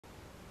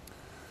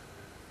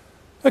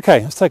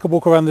Okay, let's take a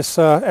walk around this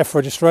F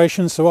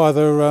registration, so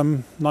either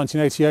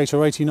 1988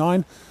 or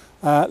 89.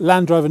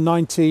 Land Rover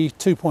 90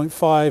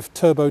 2.5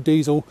 turbo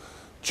diesel,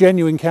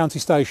 genuine county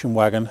station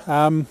wagon.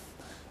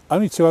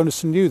 Only two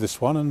owners from new,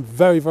 this one, and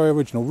very, very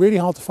original. Really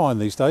hard to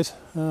find these days,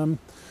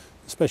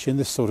 especially in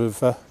this sort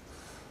of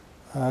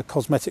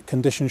cosmetic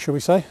condition, shall we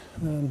say.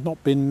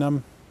 Not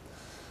been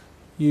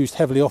used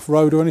heavily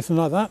off-road or anything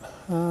like that.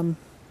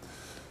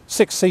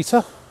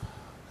 Six-seater.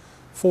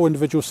 4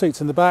 individual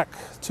seats in the back,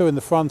 2 in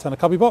the front, and a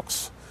cubby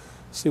box.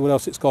 See what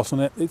else it's got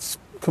on it. It's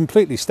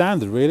completely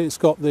standard, really. It's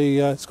got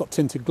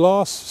tinted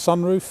glass,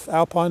 sunroof,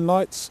 alpine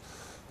lights,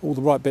 all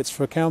the right bits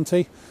for a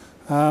county.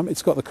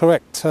 It's got the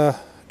correct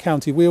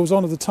county wheels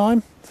on at the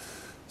time.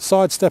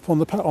 Side step on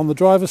the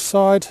driver's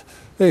side.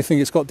 The only thing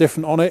it's got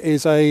different on it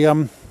is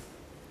a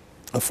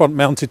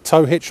front-mounted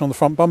tow hitch on the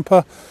front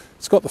bumper.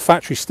 It's got the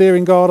factory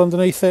steering guard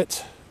underneath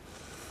it.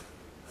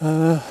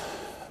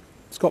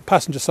 It's got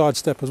passenger side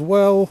step as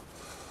well.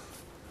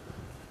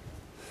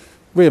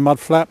 Rear mud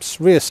flaps,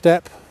 rear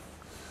step,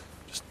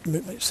 just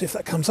see if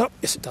that comes up.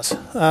 Yes, it does.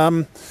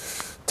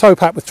 Tow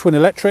pack with twin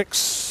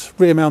electrics,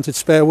 rear mounted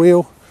spare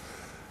wheel.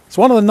 It's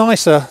one of the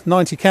nicer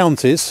 90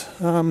 counties,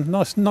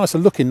 nicer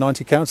looking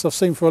 90 counties I've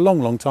seen for a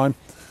long time.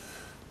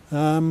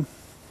 One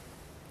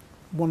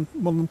of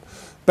the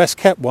best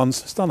kept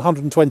ones. It's done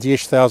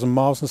 120-ish thousand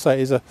miles, and say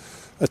it is a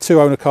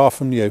 2-owner car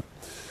from new.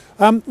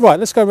 Right,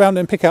 let's go around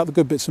and pick out the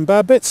good bits and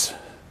bad bits.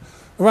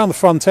 Around the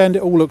front end,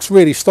 it all looks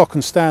really stock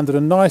and standard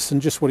and nice,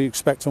 and just what you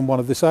expect on one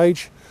of this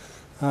age.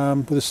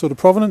 With this sort of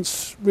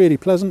provenance, really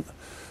pleasant.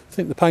 I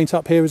think the paint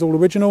up here is all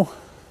original.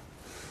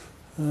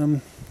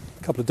 A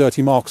couple of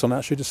dirty marks on it,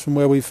 actually, just from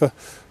where we've had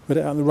it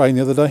out in the rain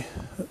the other day.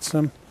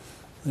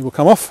 They will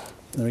come off.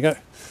 There we go.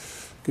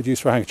 Good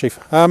use for a handkerchief.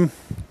 So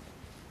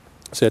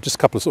yeah, just a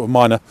couple of sort of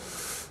minor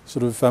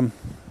sort of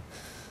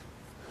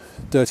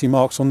dirty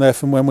marks on there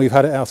from when we've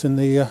had it out in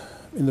the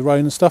rain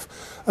and stuff.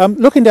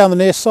 Looking down the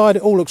near side,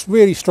 it all looks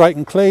really straight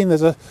and clean.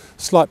 There's a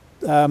slight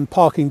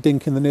parking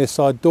dink in the near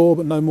side door,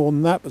 but no more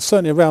than that. But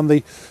certainly around the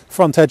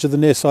front edge of the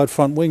near side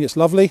front wing, it's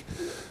lovely.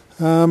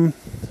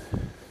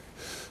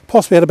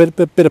 Possibly had a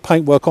bit of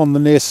paintwork on the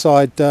near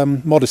side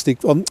modesty,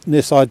 on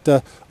near side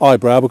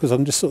eyebrow, because I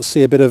can just sort of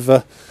see a bit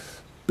of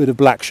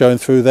black showing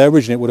through there.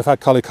 Originally it would have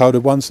had colour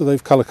coded ones, so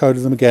they've colour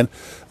coded them again.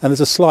 And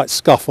there's a slight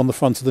scuff on the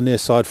front of the near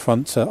side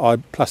front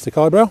plastic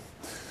eyebrow.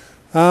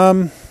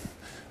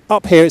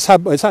 Up here, it's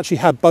actually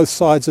had both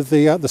sides of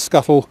the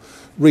scuttle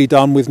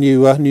redone with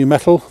new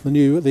metal.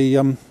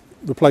 The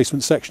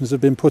replacement sections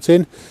have been put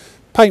in.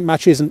 Paint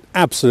match isn't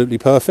absolutely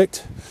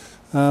perfect,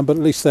 but at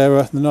least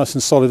they're nice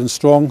and solid and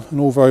strong,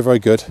 and all very, very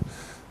good.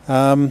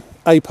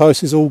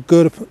 A-post is all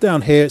good.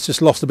 Down here, it's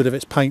just lost a bit of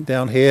its paint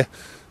down here.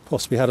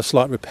 Possibly had a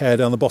slight repair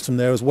down the bottom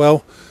there as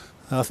well.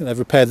 I think they've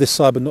repaired this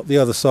side, but not the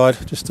other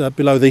side, just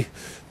below the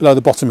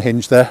bottom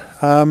hinge there.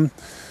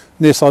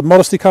 Near side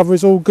modesty cover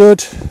is all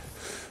good.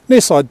 Near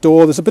side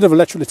door, there's a bit of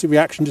electrolytic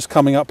reaction just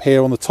coming up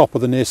here on the top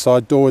of the near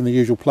side door in the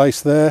usual place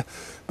there,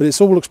 but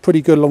it all looks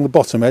pretty good along the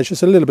bottom edge.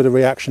 Just a little bit of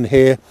reaction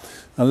here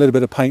and a little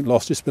bit of paint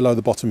loss just below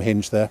the bottom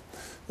hinge there.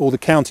 All the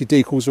county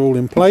decals are all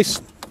in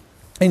place.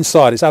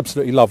 Inside it's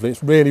absolutely lovely.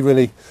 It's really,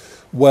 really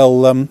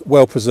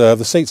well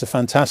preserved. The seats are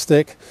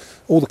fantastic.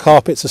 All the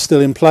carpets are still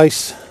in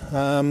place.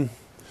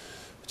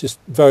 Just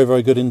very,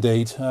 very good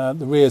indeed. The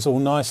rear's all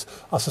nice.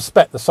 I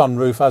suspect the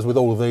sunroof, as with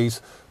all of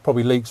these,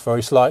 probably leaks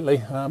very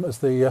slightly as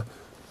the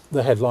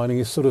headlining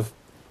is sort of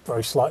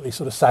very slightly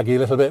sort of saggy a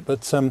little bit,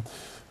 but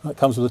that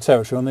comes with the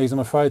territory on these, I'm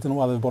afraid. I don't know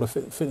why they've got a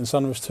fitting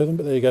sunroofs to them,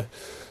 but there you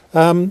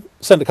go.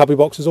 Centre cubby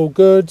box is all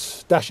good.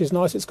 Dash is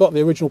nice. It's got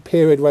the original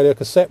period radio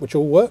cassette, which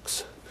all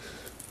works.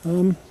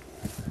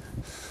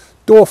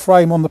 Door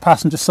frame on the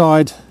passenger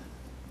side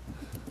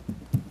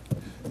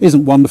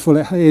isn't wonderful.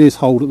 It is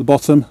holed at the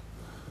bottom,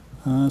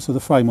 so the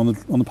frame on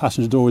the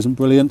passenger door isn't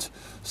brilliant.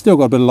 Still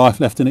got a bit of life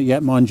left in it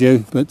yet, mind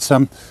you, but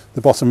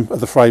the bottom of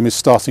the frame is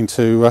starting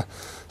to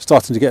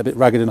get a bit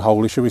ragged and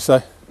holey, shall we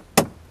say.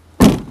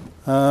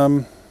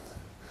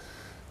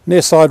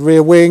 Near side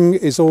rear wing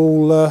is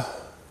all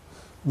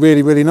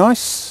really, really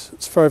nice.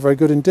 It's very, very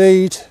good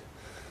indeed.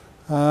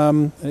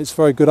 And it's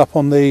very good up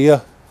on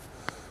the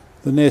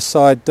near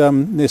side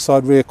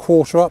rear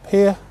quarter up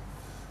here.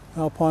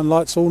 Alpine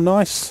lights all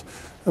nice.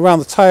 Around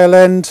the tail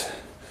end,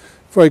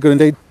 very good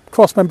indeed.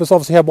 Cross members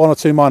obviously have 1 or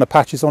 2 minor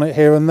patches on it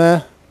here and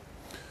there,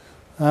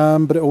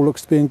 but it all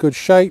looks to be in good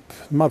shape.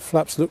 Mud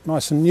flaps look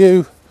nice and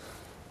new.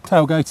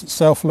 Tailgate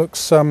itself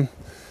looks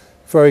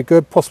very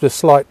good, possibly a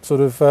slight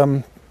sort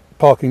of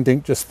parking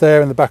dink just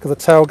there in the back of the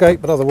tailgate,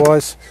 but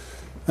otherwise,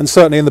 and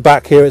certainly in the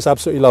back here, it's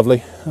absolutely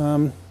lovely.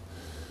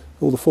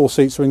 All the 4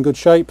 seats are in good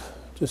shape,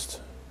 just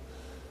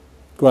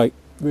great,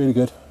 really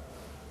good.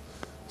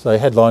 So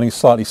headlining is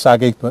slightly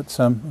saggy, but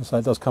so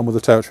it does come with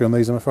the territory on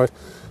these, I'm afraid.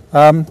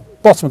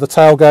 Bottom of the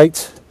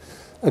tailgate,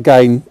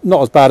 again,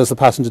 not as bad as the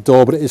passenger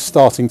door, but it is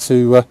starting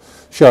to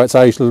show its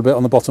age a little bit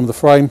on the bottom of the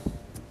frame.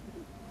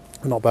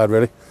 Not bad,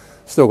 really.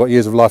 Still got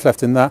years of life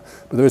left in that,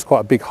 but there is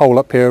quite a big hole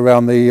up here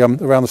around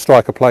the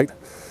striker plate,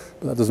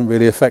 but that doesn't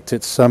really affect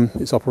its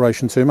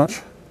operation too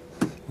much.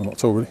 Well, not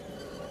at all really.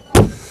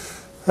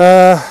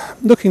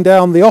 Looking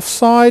down the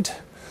offside,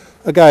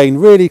 again,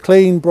 really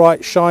clean,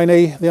 bright,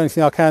 shiny. The only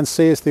thing I can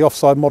see is the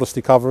offside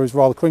modesty cover is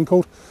rather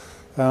crinkled,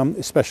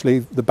 especially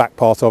the back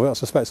part of it. I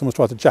suspect someone's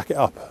tried to jack it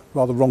up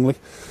rather wrongly.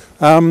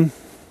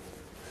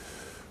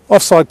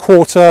 Offside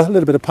quarter, a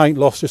little bit of paint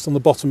loss just on the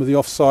bottom of the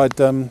offside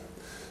tub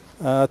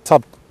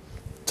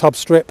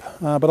strip,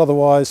 but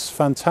otherwise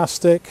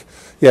fantastic.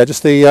 Yeah,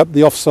 just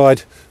the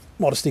offside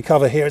modesty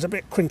cover here is a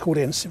bit crinkled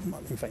in.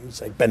 In fact, you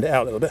say bend it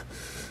out a little bit.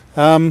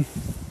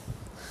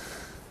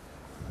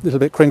 Little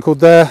bit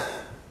crinkled there.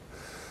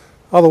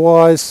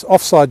 Otherwise,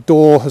 offside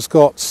door has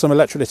got some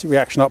electrolytic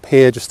reaction up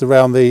here, just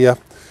around the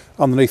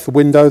underneath the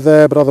window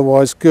there, but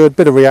otherwise good.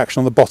 Bit of reaction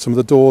on the bottom of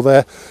the door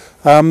there.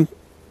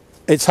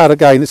 It's had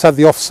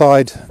the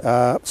offside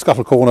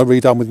scuttle corner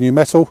redone with new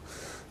metal,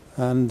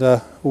 and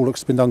all looks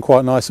to have been done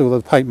quite nicely, although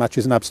the paint match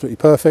isn't absolutely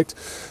perfect.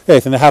 The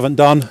only thing they haven't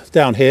done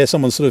down here,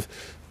 someone sort of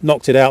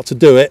knocked it out to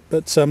do it,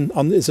 but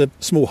there's a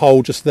small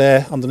hole just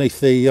there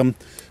underneath the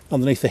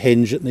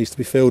hinge that needs to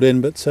be filled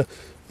in, but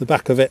the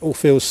back of it all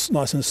feels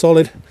nice and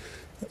solid.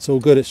 That's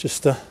all good. It's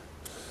just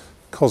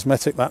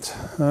cosmetic, that,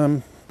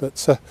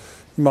 but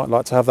you might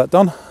like to have that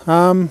done.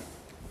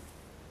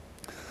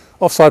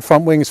 Offside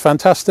front wing is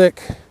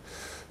fantastic.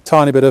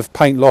 Tiny bit of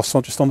paint loss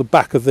just on the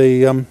back of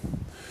the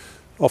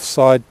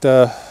offside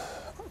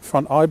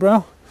front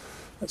eyebrow.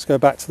 Let's go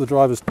back to the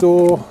driver's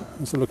door.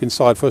 Let's look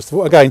inside first of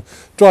all. Again,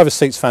 driver's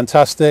seat's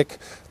fantastic.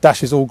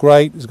 Dash is all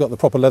great. It's got the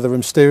proper leather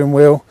rim steering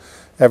wheel,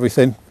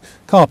 everything.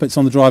 Carpets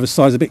on the driver's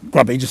side is a bit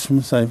grubby, just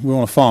from say we're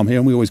on a farm here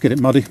and we always get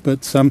it muddy, but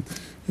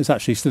it's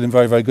actually still in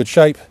very, very good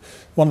shape.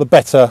 One of the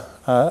better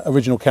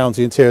original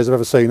county interiors I've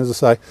ever seen, as I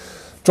say.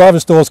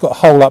 Driver's door's got a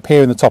hole up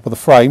here in the top of the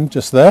frame,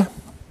 just there,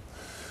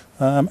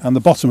 and the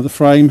bottom of the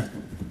frame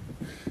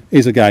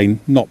is again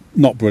not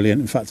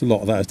brilliant. In fact, a lot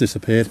of that has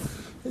disappeared.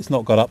 It's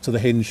not got up to the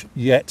hinge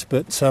yet,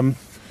 but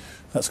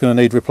that's going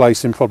to need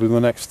replacing probably in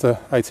the next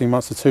 18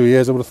 months to 2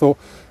 years, I would have thought.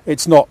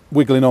 It's not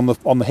wiggling on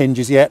the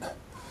hinges yet,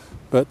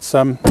 but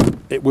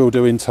it will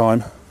do in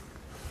time.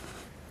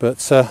 But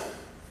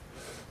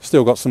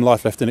still got some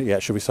life left in it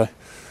yet, should we say.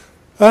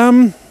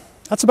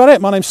 That's about it.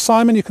 My name's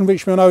Simon. You can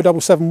reach me on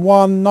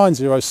 0771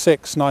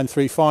 906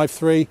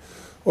 9353,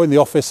 or in the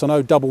office on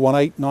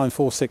 0118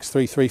 946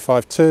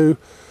 3352,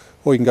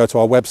 or you can go to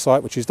our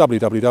website, which is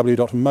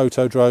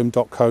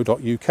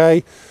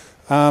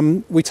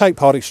www.motodrome.co.uk. We take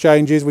part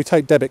exchanges. We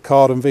take debit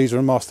card and Visa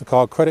and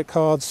MasterCard credit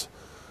cards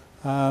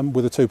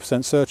with a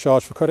 2%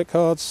 surcharge for credit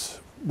cards.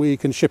 We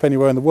can ship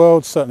anywhere in the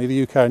world, certainly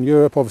the UK and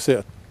Europe, obviously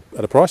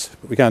at a price,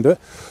 but we can do it.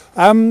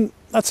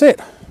 That's it.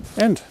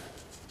 End.